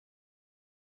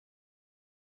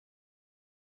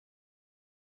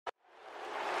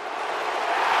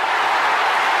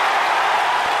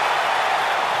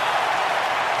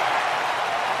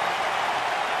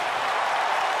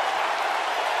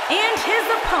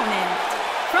his opponent,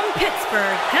 from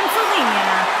Pittsburgh,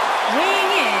 Pennsylvania,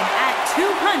 weighing in at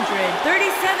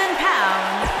 237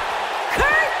 pounds,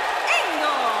 Kurt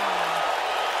Angle!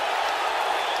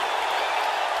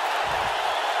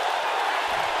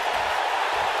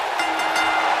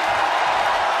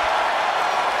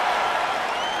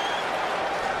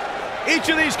 Each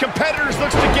of these competitors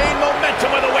looks to gain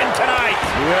momentum with a win tonight.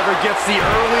 Whoever gets the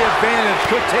early advantage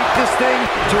could take this thing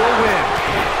to a win.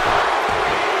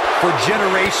 For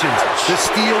generations, the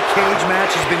steel cage match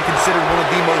has been considered one of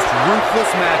the most ruthless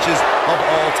matches of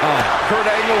all time. Kurt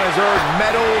Angle has earned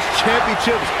medals,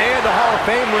 championships, and a Hall of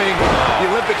Fame ring. The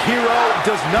Olympic hero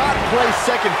does not play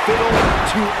second fiddle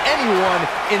to anyone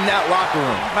in that locker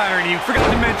room. Byron, you forgot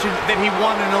to mention that he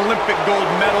won an Olympic gold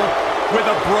medal with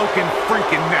a broken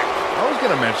freaking neck. I was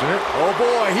going to mention it. Oh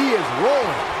boy, he is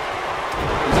rolling.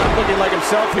 He's not looking like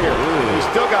himself here. He's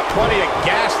still got plenty of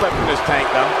gas left in his tank,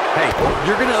 though. Hey,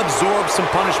 you're going to absorb some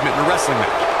punishment in a wrestling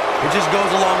match. It just goes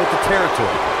along with the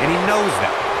territory, and he knows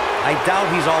that. I doubt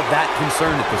he's all that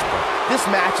concerned at this point. This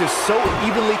match is so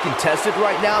evenly contested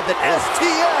right now that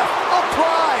STF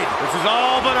applied. This is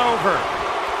all but over.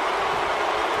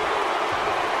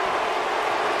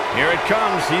 Here it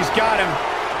comes. He's got him.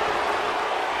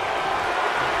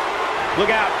 Look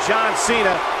out, John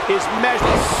Cena is measured.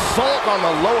 Assault on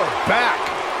the lower back.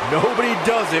 Nobody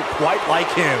does it quite like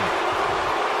him.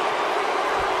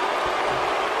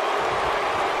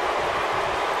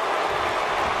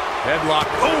 Headlock.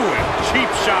 Ooh, and cheap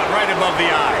shot right above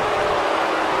the eye.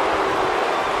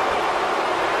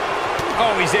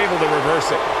 Oh, he's able to reverse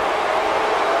it.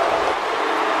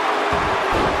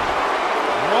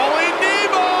 Rolling knee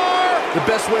bar. The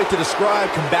best way to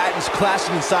describe combatants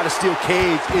clashing inside a steel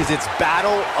cage is its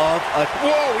battle of a...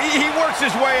 Whoa, he works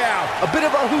his way out. A bit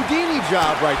of a Houdini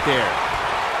job right there.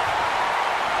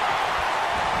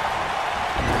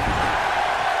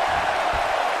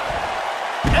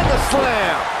 And the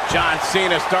slam. John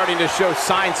Cena starting to show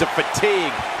signs of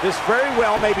fatigue. This very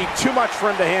well may be too much for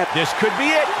him to handle. This could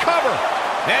be it. Cover.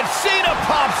 And Cena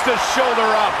pops the shoulder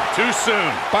up. Too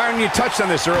soon. Byron, you touched on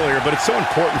this earlier, but it's so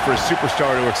important for a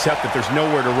superstar to accept that there's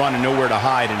nowhere to run and nowhere to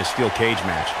hide in a steel cage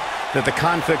match. That the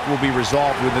conflict will be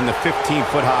resolved within the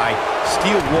 15-foot-high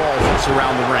steel walls that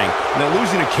surround the ring. And that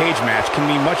losing a cage match can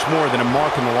mean much more than a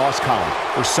mark in the loss column.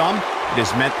 For some, it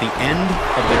has meant the end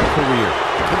of their career.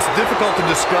 It's difficult to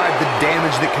describe the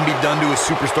damage that can be done to a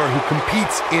superstar who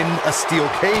competes in a steel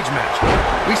cage match.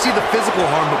 We see the physical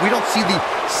harm, but we don't see the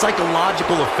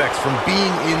psychological effects from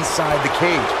being inside the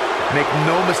cage. Make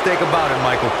no mistake about it,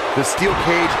 Michael. The steel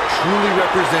cage truly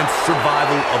represents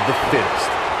survival of the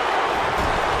fittest.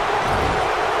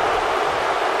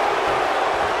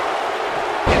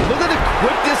 And look at the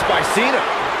quickness by Cena.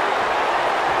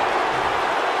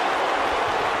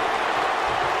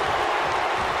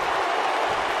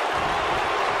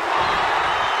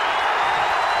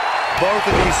 Both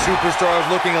of these superstars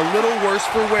looking a little worse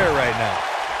for wear right now.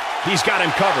 He's got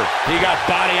him covered. He got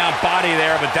body on body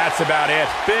there, but that's about it.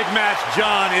 Big match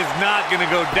John is not going to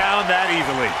go down that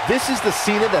easily. This is the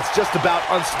Cena that's just about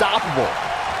unstoppable.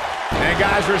 And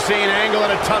guys, we're seeing Angle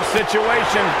in a tough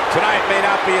situation. Tonight may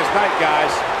not be his night,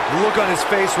 guys. The look on his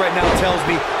face right now tells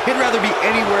me he'd rather be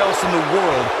anywhere else in the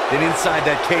world than inside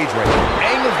that cage right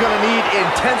now. Angle's going to need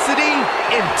intensity,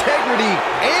 integrity,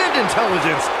 and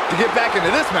intelligence to get back into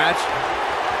this match.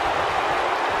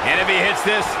 And if he hits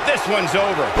this, this one's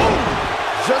over. Boom!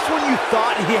 Just when you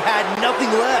thought he had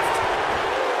nothing left.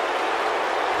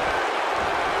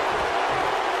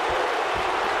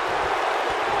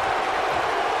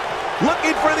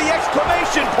 Looking for the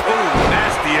exclamation point. Ooh,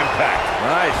 nasty impact.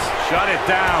 Nice. Shut it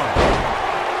down.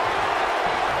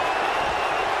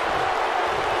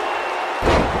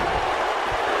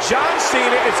 John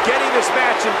Cena is getting this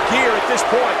match in gear at this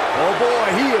point. Oh boy,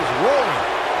 he is rolling.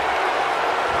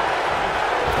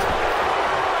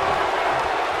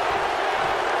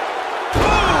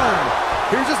 Boom!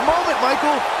 Here's his moment,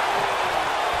 Michael.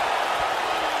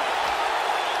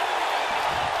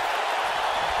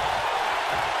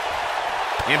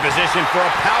 In position for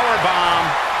a power bomb.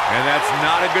 And that's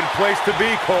not a good place to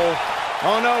be, Cole.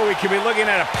 Oh no, we could be looking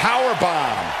at a power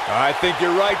bomb. I think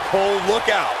you're right, Cole. Look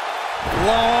out.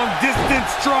 Long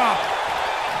distance drop.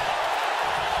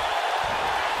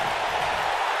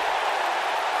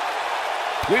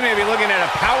 We may be looking at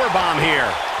a power bomb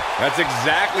here. That's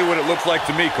exactly what it looks like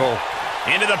to me, Cole.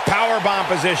 Into the power bomb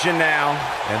position now.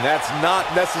 And that's not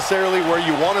necessarily where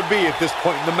you want to be at this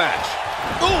point in the match.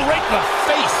 Ooh, right in the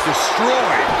face.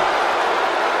 Destroyed.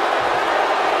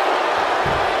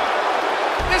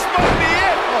 This might be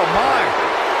it. Oh, my.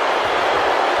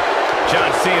 John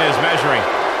Cena is measuring.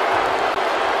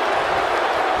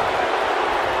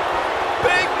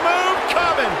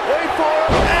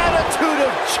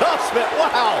 adjustment.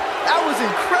 Wow, that was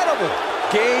incredible.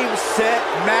 Game, set,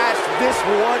 match. This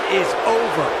one is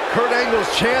over. Kurt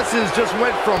Angle's chances just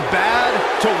went from bad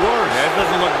to worse. That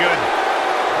doesn't look good.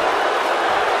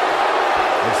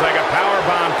 Looks like a power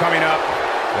bomb coming up.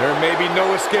 There may be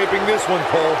no escaping this one,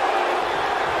 Cole.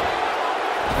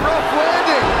 Rough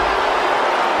landing.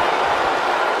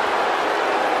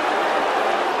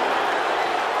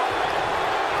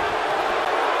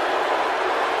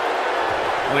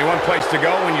 Only one place to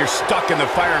go when you're stuck in the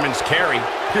fireman's carry.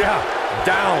 Yeah,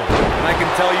 down. And I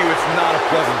can tell you it's not a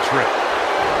pleasant trip.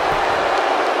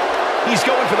 He's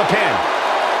going for the pin.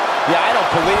 Yeah, I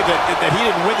don't believe that he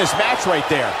didn't win this match right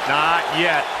there. Not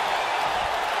yet.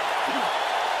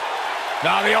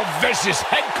 Now the old vicious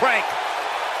head crank.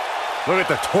 Look at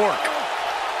the torque.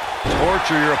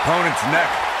 Torture your opponent's neck.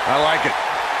 I like it.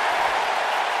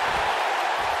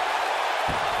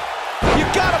 You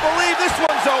gotta believe this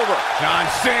one's over. John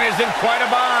Cena's in quite a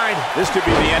bind. This could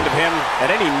be the end of him at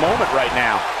any moment right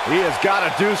now. He has got to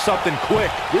do something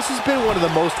quick. This has been one of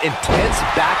the most intense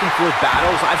back-and-forth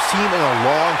battles I've seen in a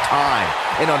long time.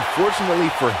 And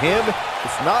unfortunately for him,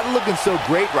 it's not looking so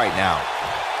great right now.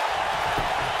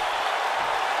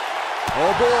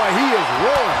 Oh boy, he is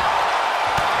rolling.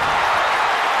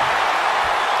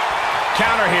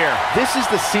 Counter here. This is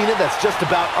the Cena that's just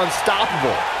about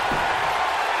unstoppable.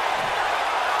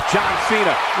 John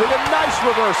Cena with a nice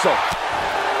reversal.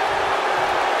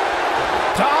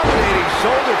 Dominating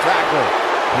shoulder tackle.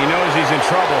 He knows he's in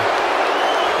trouble.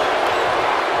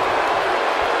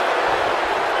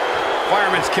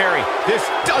 Fireman's carry. This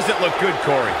doesn't look good,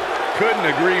 Corey. Couldn't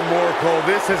agree more, Cole.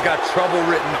 This has got trouble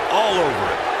written all over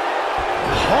it.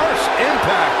 Harsh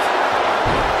impact.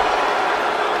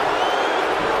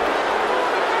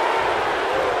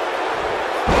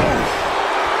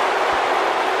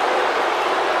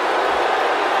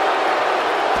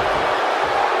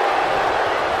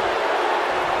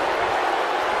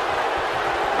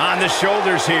 On the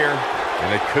shoulders here.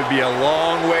 And it could be a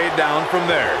long way down from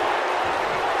there.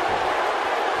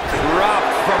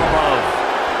 Dropped from above.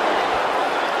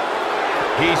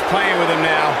 He's playing with him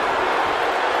now.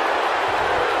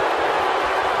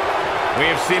 We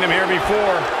have seen him here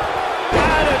before.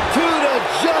 Attitude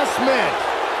adjustment.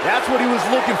 That's what he was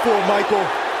looking for, Michael.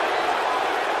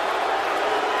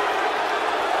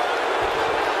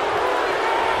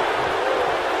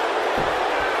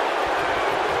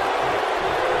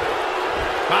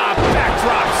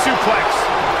 Backdrop suplex.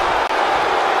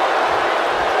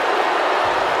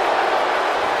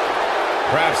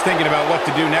 Perhaps thinking about what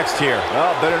to do next here.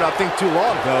 Well, better not think too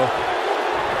long, though.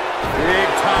 Big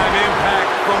time impact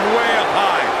from way up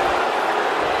high.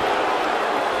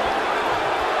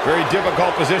 Very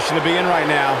difficult position to be in right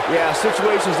now. Yeah,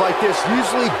 situations like this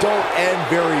usually don't end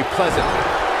very pleasantly.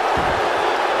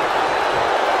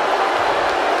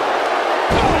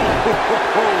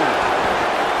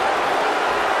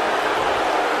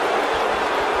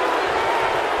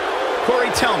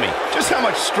 Corey, tell me, just how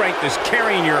much strength does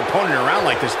carrying your opponent around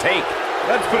like this take?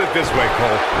 Let's put it this way,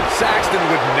 Cole. Saxton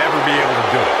would never be able to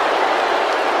do it.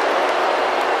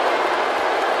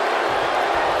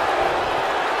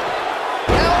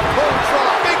 Elbow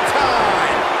drop, big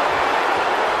time!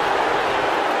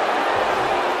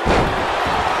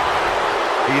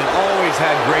 He's always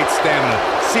had great stamina.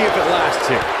 See if it lasts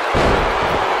here.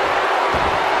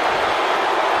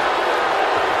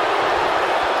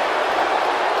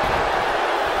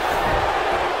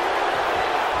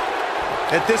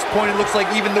 At this point, it looks like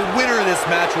even the winner of this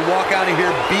match will walk out of here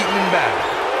beaten and battered.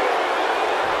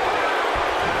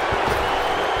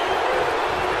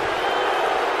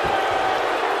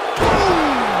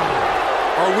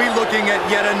 Are we looking at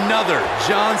yet another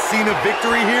John Cena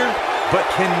victory here? But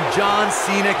can John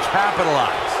Cena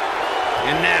capitalize?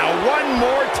 And now one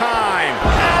more time.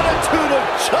 Attitude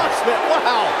adjustment.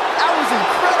 Wow, that was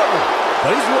incredible.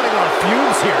 But he's running on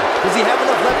fumes here. Does he have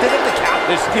enough left in him to count?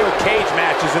 This steel cage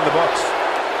match is in the books.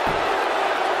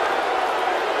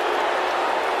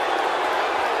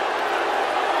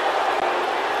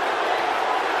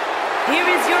 Here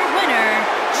is your winner,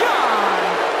 John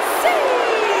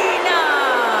Cena!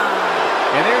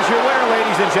 And there's your winner,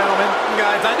 ladies and gentlemen.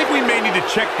 Guys, I think we may need to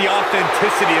check the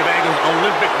authenticity of Angle's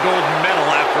Olympic gold medal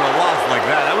after a loss like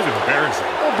that. That was embarrassing.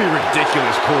 Don't be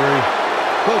ridiculous, Corey.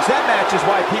 Folks, that match is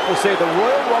why people say the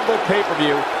Royal Rumble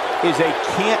pay-per-view is a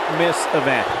can't-miss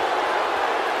event.